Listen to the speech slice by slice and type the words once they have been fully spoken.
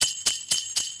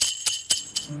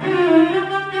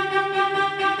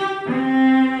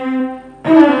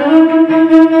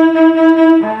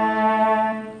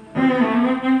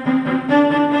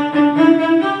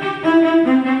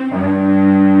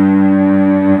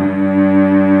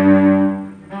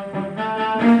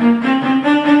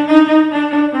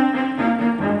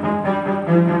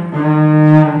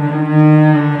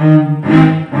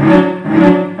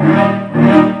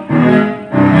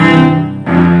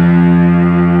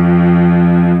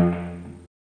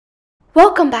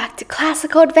Welcome back to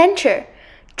Classical Adventure!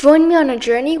 Join me on a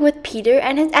journey with Peter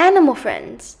and his animal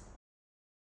friends.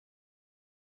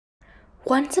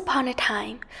 Once upon a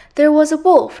time, there was a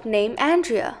wolf named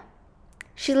Andrea.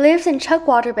 She lives in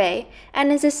Chugwater Bay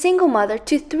and is a single mother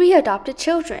to 3 adopted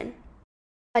children.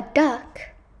 A duck,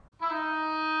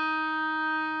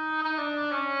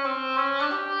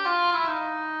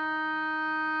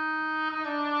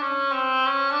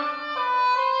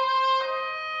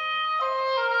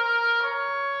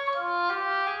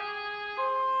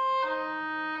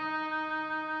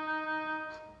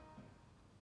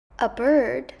 a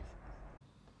bird,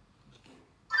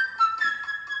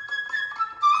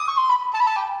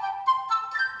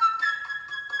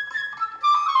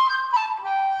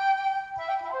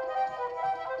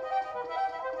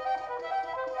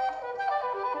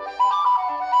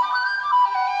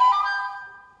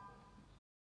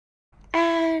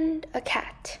 and a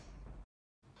cat.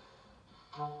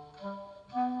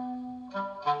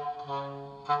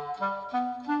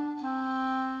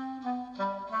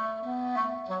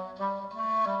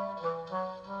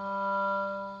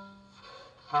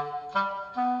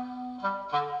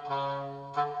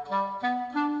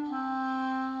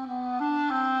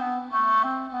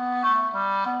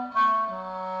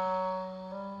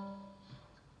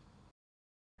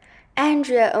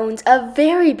 Andrea owns a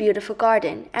very beautiful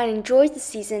garden and enjoys the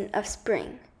season of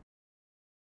spring.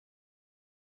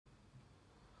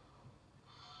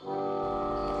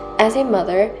 As a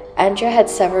mother, Andrea had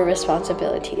several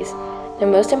responsibilities, the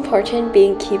most important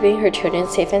being keeping her children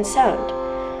safe and sound.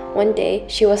 One day,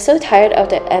 she was so tired of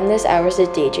the endless hours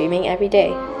of daydreaming every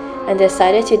day, and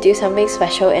decided to do something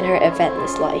special in her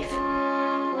eventless life.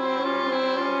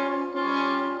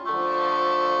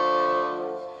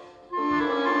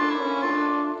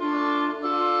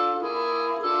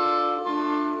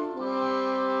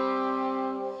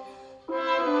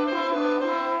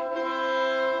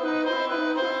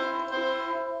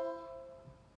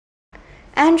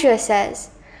 Andrea says,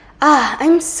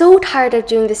 I'm so tired of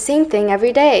doing the same thing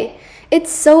every day.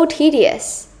 It's so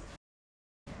tedious.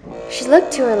 She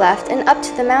looked to her left and up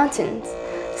to the mountains.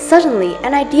 Suddenly,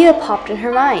 an idea popped in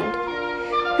her mind.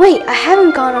 Wait, I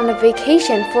haven't gone on a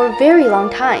vacation for a very long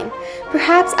time.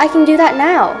 Perhaps I can do that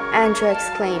now, Andrea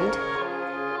exclaimed.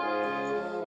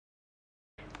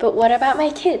 But what about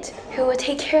my kids? Who will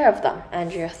take care of them?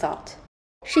 Andrea thought.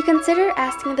 She considered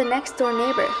asking the next-door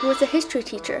neighbor, who was a history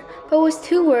teacher, but was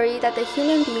too worried that the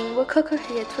human being would cook her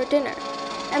kids for dinner.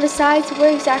 And besides,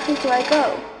 where exactly do I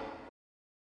go?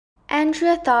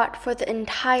 Andrea thought for the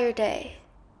entire day.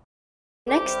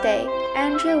 Next day,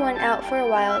 Andrea went out for a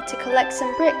while to collect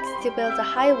some bricks to build a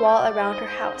high wall around her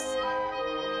house.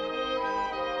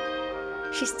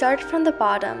 She started from the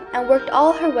bottom and worked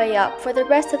all her way up for the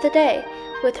rest of the day,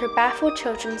 with her baffled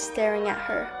children staring at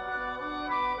her.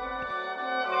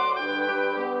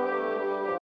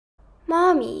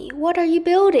 "Mommy, what are you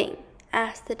building?"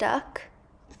 asked the duck.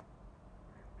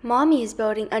 "Mommy is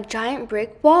building a giant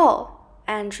brick wall,"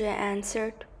 Andrea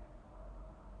answered.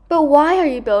 "But why are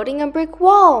you building a brick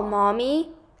wall,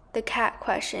 Mommy?" the cat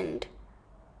questioned.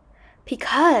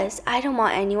 "Because I don't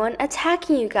want anyone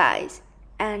attacking you guys,"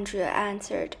 Andrea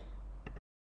answered.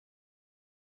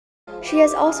 She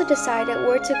has also decided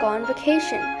where to go on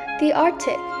vacation, the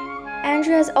Arctic.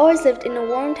 Andrea has always lived in a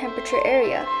warm temperature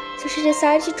area, so she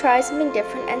decided to try something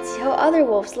different and see how other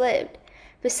wolves lived.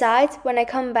 Besides, when I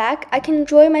come back, I can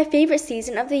enjoy my favorite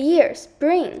season of the year,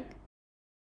 spring.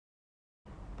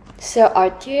 So our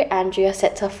dear Andrea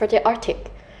sets off for the Arctic.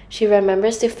 She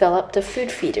remembers to fill up the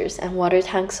food feeders and water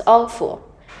tanks all full.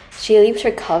 She leaves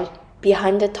her cubs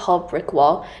behind the tall brick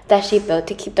wall that she built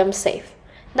to keep them safe.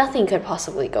 Nothing could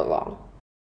possibly go wrong.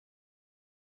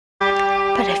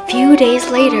 But a few days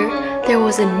later, there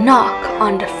was a knock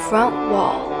on the front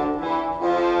wall.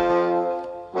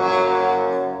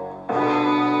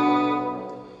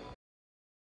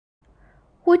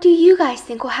 What do you guys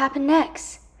think will happen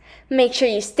next? Make sure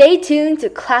you stay tuned to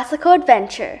Classical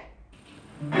Adventure.